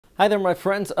Hi there, my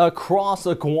friends across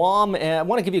Guam, and I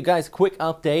want to give you guys a quick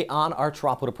update on our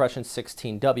Tropical Depression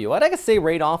 16W. What I can say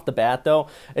right off the bat, though,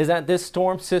 is that this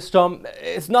storm system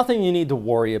is nothing you need to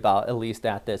worry about, at least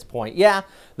at this point. Yeah,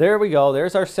 there we go.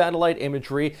 There's our satellite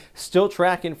imagery, still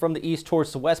tracking from the east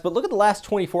towards the west, but look at the last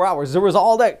 24 hours. There was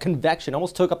all that convection,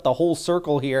 almost took up the whole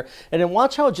circle here, and then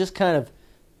watch how it just kind of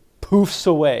poofs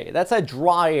away. That's that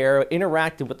dry air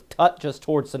interacting with the Tut just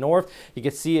towards the north. You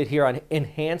can see it here on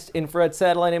enhanced infrared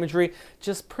satellite imagery.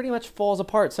 Just pretty much falls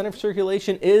apart. Center of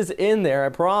circulation is in there, I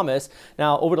promise.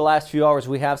 Now, over the last few hours,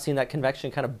 we have seen that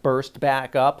convection kind of burst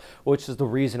back up, which is the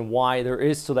reason why there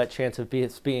is still that chance of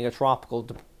being a tropical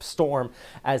storm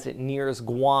as it nears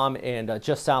Guam and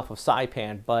just south of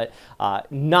Saipan, but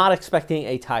not expecting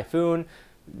a typhoon.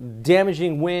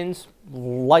 Damaging winds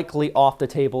likely off the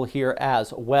table here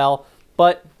as well,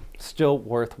 but still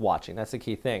worth watching. That's the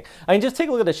key thing. I mean, just take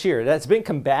a look at the shear. That's been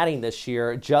combating this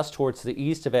shear just towards the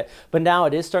east of it, but now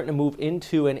it is starting to move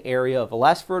into an area of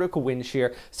less vertical wind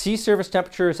shear. Sea surface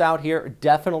temperatures out here are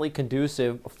definitely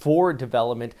conducive for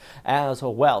development as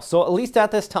well. So at least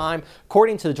at this time,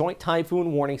 according to the Joint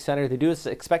Typhoon Warning Center, they do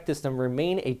expect this to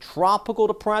remain a tropical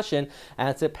depression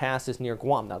as it passes near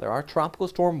Guam. Now, there are tropical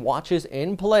storm watches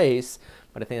in place,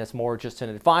 but I think that's more just an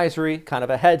advisory, kind of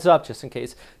a heads up, just in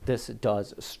case this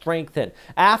does strengthen.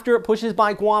 After it pushes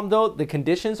by Guam, though, the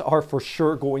conditions are for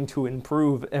sure going to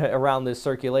improve around this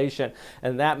circulation,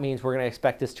 and that means we're going to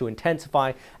expect this to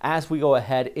intensify as we go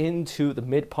ahead into the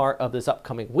mid part of this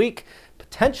upcoming week.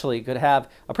 Potentially could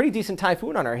have a pretty decent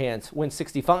typhoon on our hands. Wind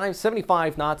 65,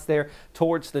 75 knots there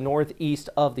towards the northeast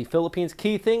of the Philippines.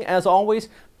 Key thing, as always,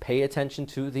 pay attention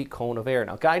to the cone of air.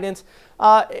 Now, guidance,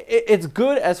 it's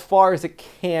good as far as it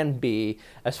can be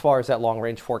as far as that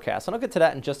long-range forecast. And I'll get to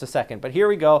that in just a second. But here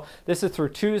we go. This is through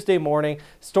Tuesday morning.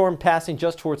 Storm passing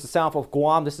just towards the south of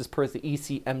Guam. This is per the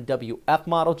ECMWF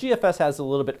model. GFS has a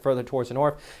little bit further towards the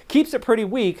north. Keeps it pretty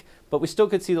weak, but we still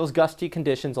could see those gusty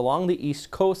conditions along the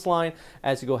east coastline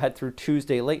as you go ahead through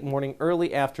Tuesday, late morning,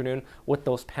 early afternoon with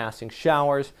those passing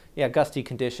showers. Yeah, gusty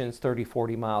conditions, 30,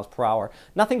 40 miles per hour.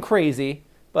 Nothing crazy,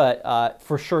 but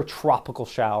for sure tropical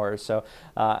showers. So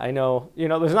I know,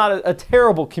 there's not a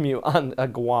terrible commute on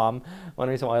Guam. One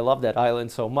reason why I love that island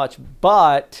so much,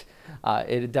 but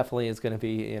it definitely is going to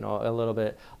be, a little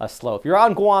bit slow. If you're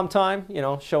on Guam time,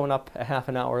 showing up a half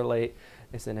an hour late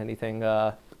isn't anything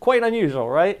quite unusual,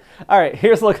 right? All right,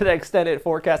 here's a look at the extended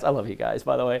forecast. I love you guys,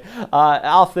 by the way.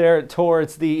 Out there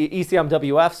towards the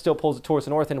ECMWF, still pulls it towards the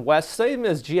north and west, same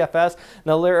as GFS.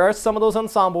 Now, there are some of those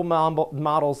ensemble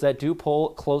models that do pull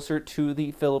closer to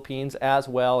the Philippines as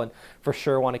well, and for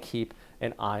sure want to keep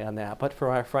an eye on that. But for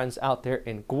our friends out there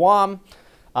in Guam,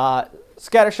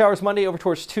 scatter showers Monday over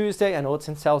towards Tuesday. I know it's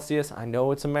in Celsius. I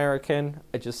know it's American.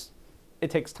 It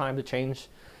takes time to change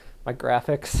my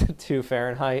graphics to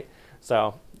Fahrenheit.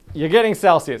 So you're getting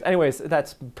Celsius. Anyways,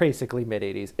 that's basically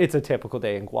mid-80s. It's a typical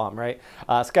day in Guam, right?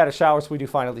 Scattered showers, we do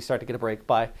finally start to get a break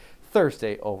by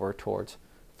Thursday over towards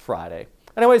Friday.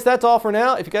 Anyways, that's all for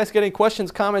now. If you guys get any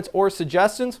questions, comments, or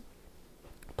suggestions,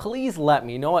 please let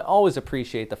me know. I always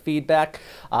appreciate the feedback.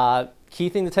 Key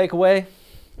thing to take away,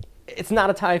 it's not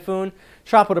a typhoon.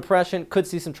 Tropical depression, could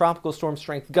see some tropical storm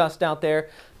strength gust out there.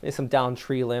 Maybe some down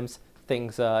tree limbs.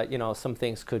 Things, some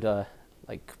things could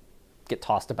like get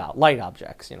tossed about, light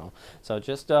objects, so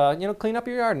just clean up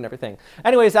your yard and everything.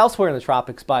 Anyways, elsewhere in the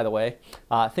tropics, by the way,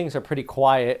 things are pretty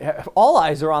quiet. All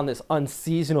eyes are on this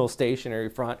unseasonal stationary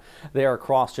front there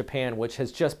across Japan, which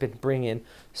has just been bringing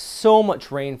so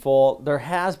much rainfall. There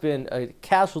has been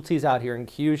casualties out here in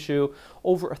Kyushu,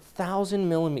 over 1,000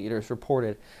 millimeters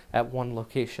reported at one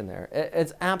location there.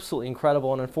 It's absolutely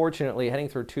incredible, and unfortunately, heading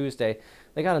through Tuesday,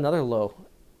 they got another low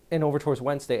and over towards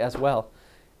Wednesday as well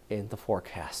in the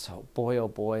forecast. So boy, oh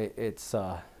boy, it's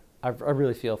I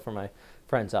really feel for my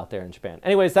friends out there in Japan.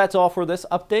 Anyways, that's all for this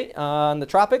update on the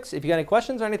tropics. If you got any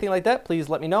questions or anything like that, please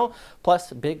let me know.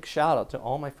 Plus, big shout out to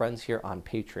all my friends here on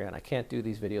Patreon. I can't do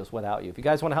these videos without you. If you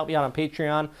guys want to help me out on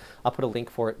Patreon, I'll put a link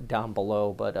for it down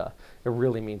below, but it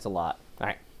really means a lot. All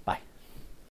right.